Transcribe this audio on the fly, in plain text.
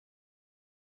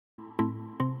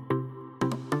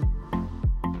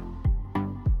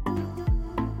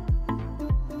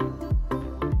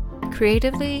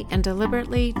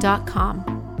creativelyanddeliberately.com,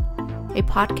 a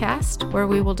podcast where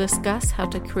we will discuss how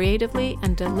to creatively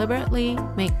and deliberately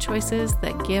make choices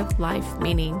that give life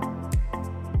meaning.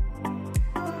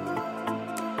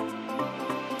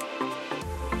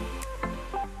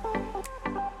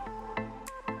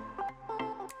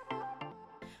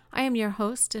 I am your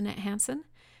host, Annette Hansen.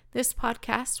 This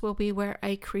podcast will be where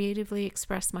I creatively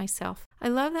express myself. I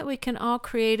love that we can all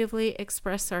creatively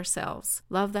express ourselves.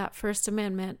 Love that First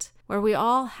Amendment, where we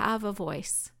all have a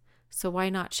voice. So why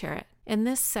not share it? In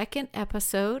this second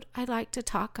episode, I'd like to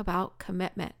talk about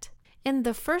commitment. In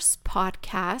the first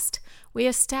podcast, we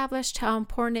established how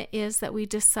important it is that we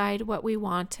decide what we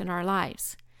want in our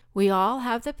lives. We all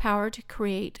have the power to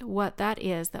create what that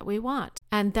is that we want,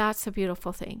 and that's a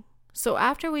beautiful thing. So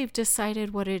after we've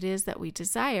decided what it is that we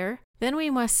desire, then we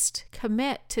must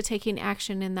commit to taking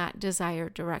action in that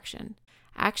desired direction.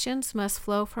 Actions must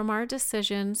flow from our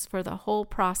decisions for the whole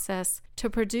process to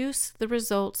produce the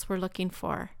results we're looking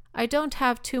for. I don't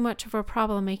have too much of a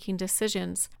problem making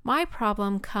decisions. My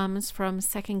problem comes from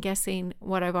second-guessing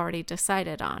what I've already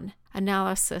decided on.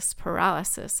 Analysis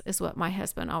paralysis is what my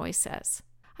husband always says.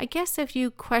 I guess if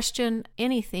you question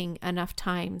anything enough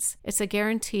times, it's a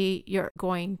guarantee you're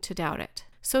going to doubt it.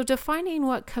 So defining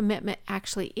what commitment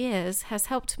actually is has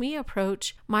helped me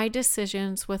approach my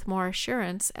decisions with more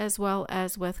assurance as well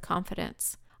as with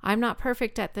confidence. I'm not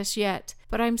perfect at this yet,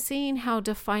 but I'm seeing how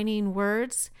defining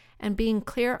words and being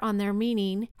clear on their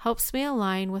meaning helps me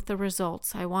align with the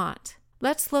results I want.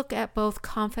 Let's look at both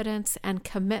confidence and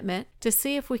commitment to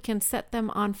see if we can set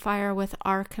them on fire with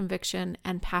our conviction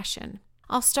and passion.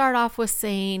 I'll start off with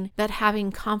saying that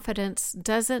having confidence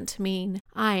doesn't mean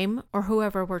I'm, or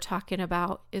whoever we're talking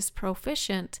about, is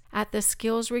proficient at the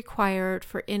skills required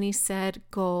for any said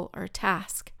goal or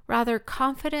task. Rather,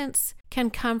 confidence can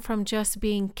come from just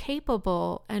being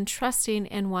capable and trusting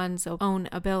in one's own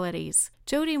abilities.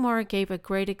 Jody Moore gave a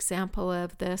great example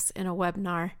of this in a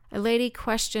webinar. A lady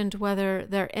questioned whether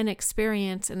their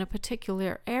inexperience in a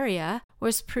particular area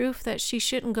was proof that she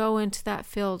shouldn't go into that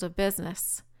field of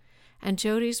business. And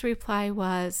Jody's reply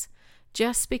was,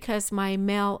 just because my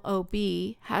male OB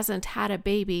hasn't had a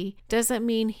baby doesn't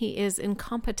mean he is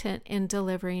incompetent in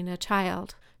delivering a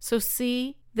child. So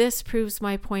see, this proves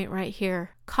my point right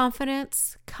here.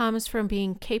 Confidence comes from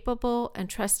being capable and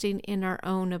trusting in our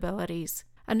own abilities.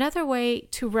 Another way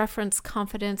to reference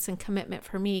confidence and commitment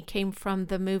for me came from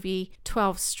the movie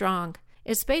 12 Strong.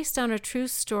 It's based on a true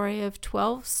story of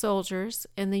 12 soldiers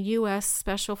in the U.S.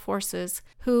 Special Forces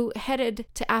who headed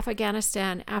to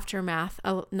Afghanistan aftermath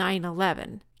of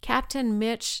 9/11. Captain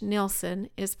Mitch Nielsen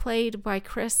is played by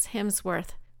Chris Hemsworth,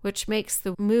 which makes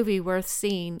the movie worth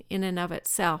seeing in and of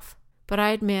itself. But I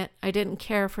admit I didn't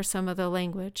care for some of the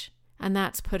language, and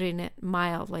that's putting it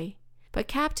mildly. But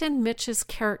Captain Mitch's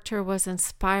character was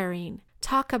inspiring.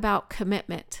 Talk about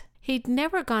commitment. He'd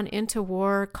never gone into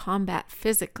war combat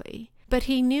physically, but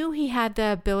he knew he had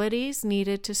the abilities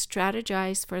needed to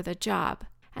strategize for the job,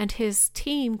 and his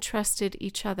team trusted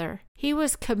each other. He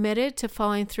was committed to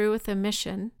following through with the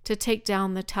mission to take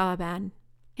down the Taliban.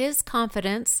 His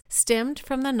confidence stemmed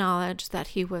from the knowledge that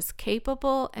he was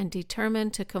capable and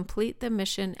determined to complete the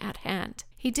mission at hand.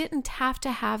 He didn't have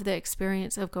to have the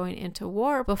experience of going into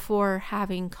war before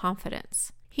having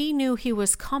confidence. He knew he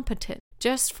was competent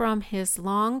just from his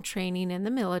long training in the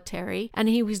military, and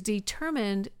he was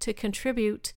determined to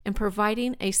contribute in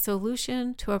providing a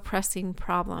solution to a pressing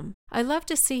problem. I love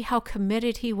to see how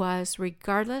committed he was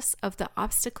regardless of the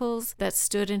obstacles that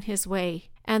stood in his way.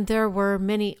 And there were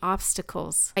many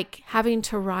obstacles, like having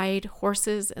to ride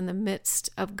horses in the midst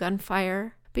of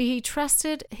gunfire. But he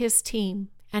trusted his team,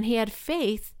 and he had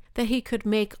faith that he could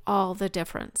make all the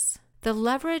difference. The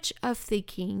leverage of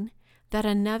thinking that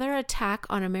another attack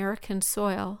on American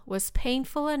soil was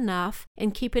painful enough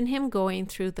in keeping him going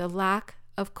through the lack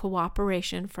of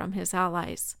cooperation from his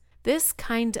allies. This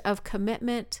kind of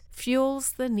commitment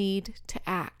fuels the need to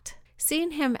act.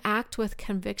 Seeing him act with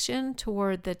conviction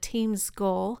toward the team's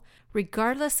goal,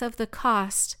 regardless of the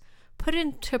cost, put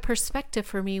into perspective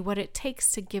for me what it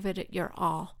takes to give it your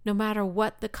all, no matter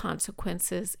what the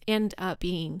consequences end up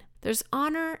being. There's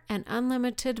honor and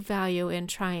unlimited value in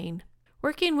trying.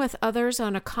 Working with others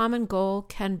on a common goal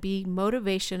can be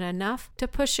motivation enough to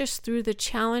push us through the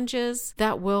challenges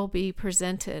that will be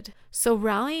presented. So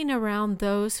rallying around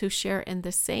those who share in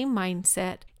the same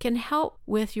mindset can help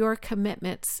with your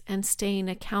commitments and staying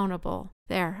accountable.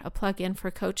 There, a plug-in for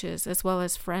coaches as well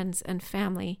as friends and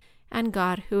family, and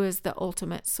God, who is the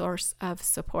ultimate source of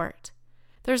support.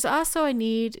 There's also a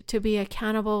need to be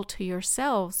accountable to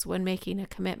yourselves when making a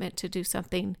commitment to do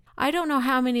something. I don't know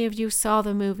how many of you saw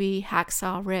the movie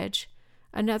Hacksaw Ridge.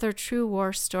 another true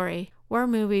war story. War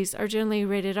movies are generally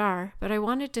rated R, but I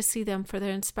wanted to see them for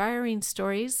their inspiring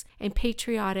stories and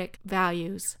patriotic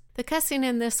values. The cussing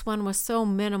in this one was so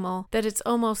minimal that it's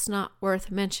almost not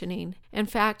worth mentioning. In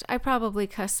fact, I probably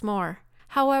cuss more.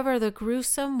 However, the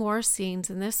gruesome war scenes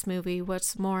in this movie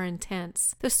was more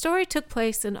intense. The story took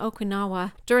place in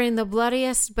Okinawa during the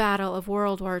bloodiest battle of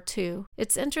World War II.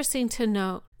 It's interesting to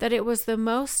note that it was the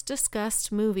most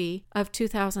discussed movie of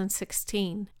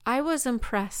 2016. I was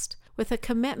impressed with the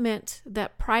commitment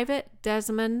that Private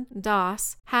Desmond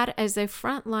Doss had as a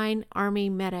frontline Army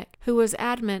medic who was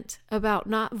adamant about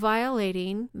not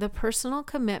violating the personal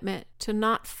commitment to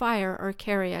not fire or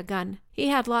carry a gun. He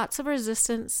had lots of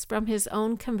resistance from his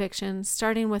own convictions,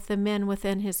 starting with the men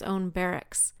within his own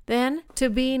barracks. Then, to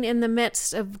being in the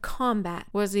midst of combat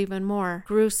was even more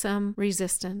gruesome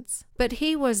resistance. But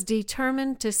he was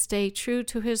determined to stay true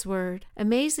to his word.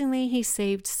 Amazingly, he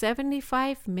saved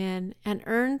 75 men and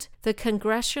earned the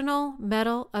Congressional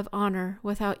Medal of Honor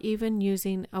without even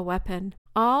using a weapon.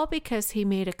 All because he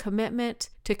made a commitment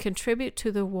to contribute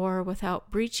to the war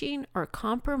without breaching or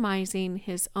compromising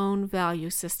his own value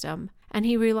system. And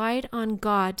he relied on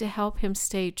God to help him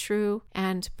stay true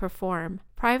and perform.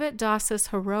 Private Doss's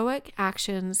heroic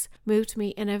actions moved me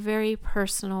in a very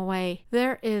personal way.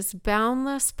 There is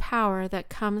boundless power that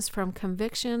comes from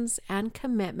convictions and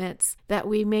commitments that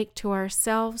we make to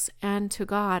ourselves and to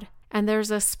God. And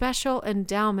there's a special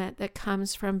endowment that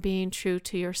comes from being true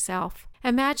to yourself.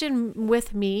 Imagine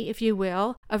with me, if you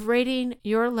will, of rating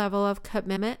your level of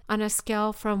commitment on a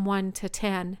scale from 1 to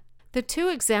 10. The two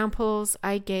examples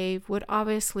I gave would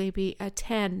obviously be a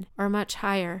 10 or much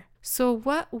higher. So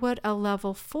what would a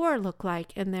level 4 look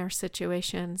like in their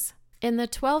situations? In the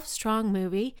 12 Strong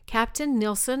movie, Captain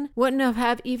Nilsson wouldn't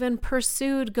have even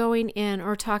pursued going in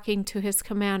or talking to his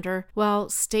commander while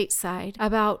stateside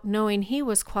about knowing he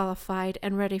was qualified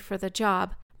and ready for the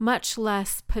job, much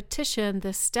less petition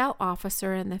the stout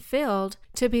officer in the field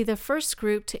to be the first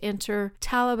group to enter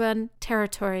Taliban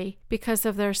territory because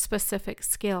of their specific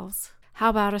skills. How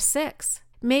about a 6?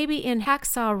 Maybe in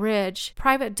Hacksaw Ridge,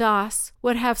 Private Doss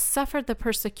would have suffered the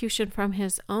persecution from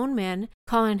his own men,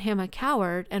 calling him a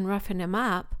coward and roughing him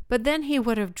up, but then he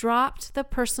would have dropped the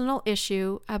personal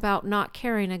issue about not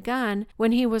carrying a gun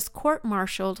when he was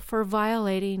court-martialed for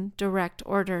violating direct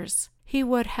orders. He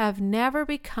would have never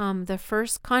become the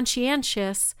first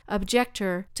conscientious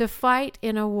objector to fight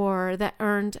in a war that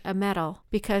earned a medal,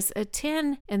 because a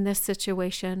 10 in this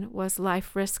situation was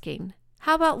life-risking.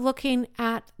 How about looking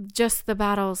at just the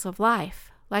battles of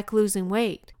life, like losing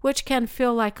weight, which can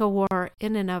feel like a war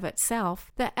in and of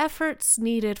itself? The efforts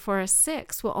needed for a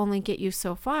 6 will only get you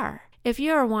so far. If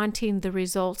you are wanting the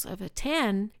results of a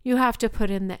 10, you have to put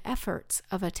in the efforts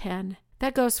of a 10.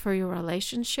 That goes for your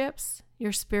relationships,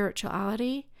 your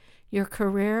spirituality, your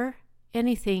career,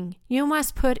 anything. You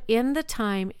must put in the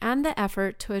time and the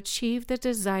effort to achieve the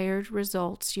desired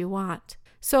results you want.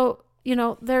 So,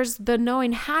 there's the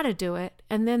knowing how to do it,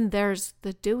 and then there's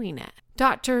the doing it.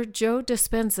 Dr. Joe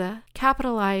Dispenza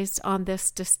capitalized on this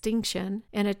distinction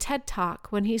in a TED Talk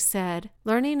when he said,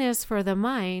 "Learning is for the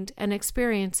mind and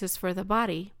experience is for the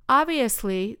body."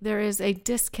 Obviously, there is a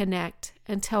disconnect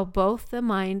until both the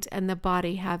mind and the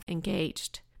body have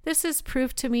engaged. This is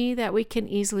proof to me that we can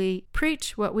easily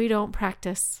preach what we don't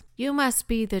practice. You must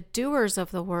be the doers of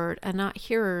the word and not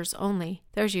hearers only.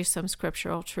 There's you some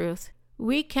scriptural truth.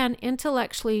 We can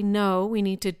intellectually know we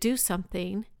need to do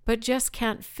something, but just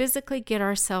can't physically get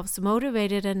ourselves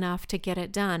motivated enough to get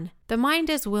it done. The mind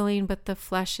is willing, but the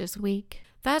flesh is weak.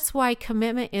 That's why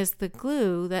commitment is the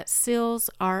glue that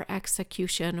seals our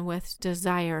execution with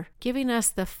desire, giving us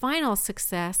the final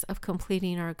success of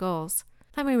completing our goals.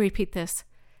 Let me repeat this.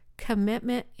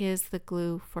 Commitment is the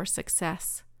glue for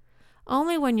success.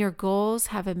 Only when your goals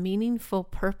have a meaningful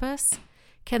purpose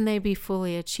can they be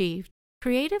fully achieved.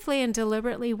 Creatively and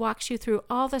deliberately walks you through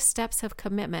all the steps of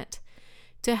commitment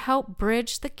to help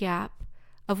bridge the gap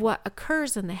of what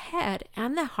occurs in the head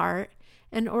and the heart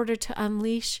in order to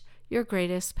unleash your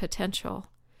greatest potential.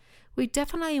 We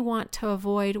definitely want to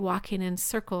avoid walking in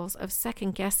circles of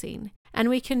second guessing, and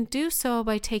we can do so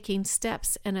by taking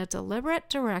steps in a deliberate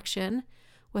direction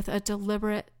with a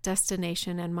deliberate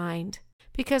destination in mind.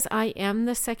 Because I am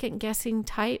the second guessing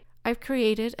type, I've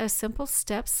created a simple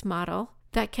steps model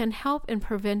that can help in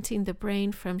preventing the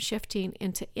brain from shifting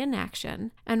into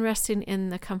inaction and resting in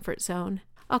the comfort zone.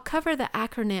 I'll cover the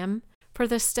acronym for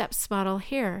the STEPS model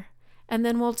here, and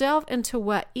then we'll delve into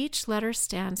what each letter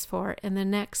stands for in the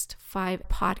next 5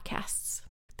 podcasts.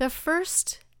 The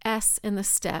first S in the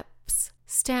STEPS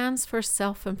stands for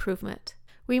self-improvement.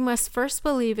 We must first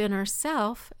believe in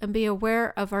ourselves and be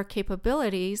aware of our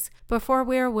capabilities before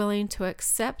we are willing to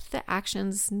accept the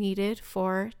actions needed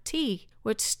for T,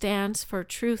 which stands for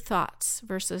true thoughts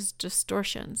versus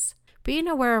distortions. Being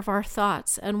aware of our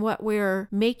thoughts and what we're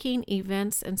making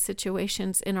events and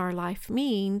situations in our life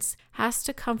means has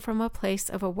to come from a place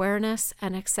of awareness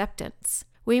and acceptance.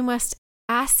 We must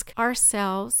ask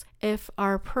ourselves if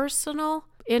our personal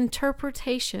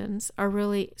interpretations are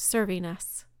really serving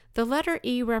us. The letter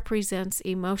E represents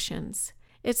emotions.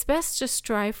 It's best to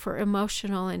strive for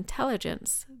emotional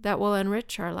intelligence that will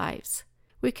enrich our lives.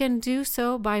 We can do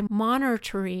so by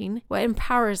monitoring what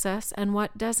empowers us and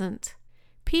what doesn't.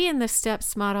 P in the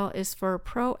STEPS model is for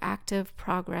proactive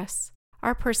progress.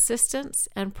 Our persistence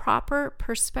and proper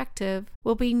perspective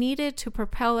will be needed to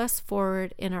propel us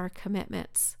forward in our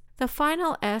commitments. The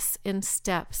final S in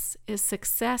STEPS is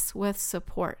success with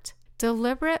support.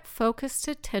 Deliberate, focused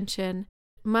attention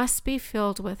must be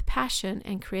filled with passion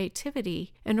and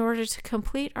creativity in order to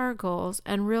complete our goals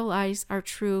and realize our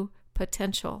true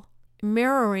potential.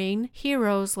 Mirroring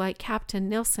heroes like Captain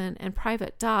Nilsson and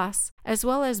Private Doss, as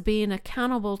well as being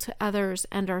accountable to others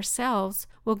and ourselves,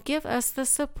 will give us the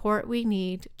support we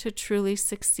need to truly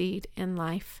succeed in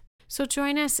life. So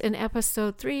join us in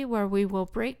episode 3, where we will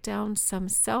break down some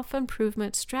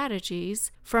self-improvement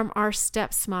strategies from our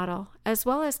STEPS model, as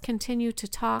well as continue to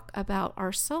talk about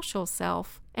our social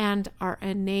self and our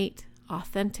innate,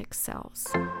 authentic selves.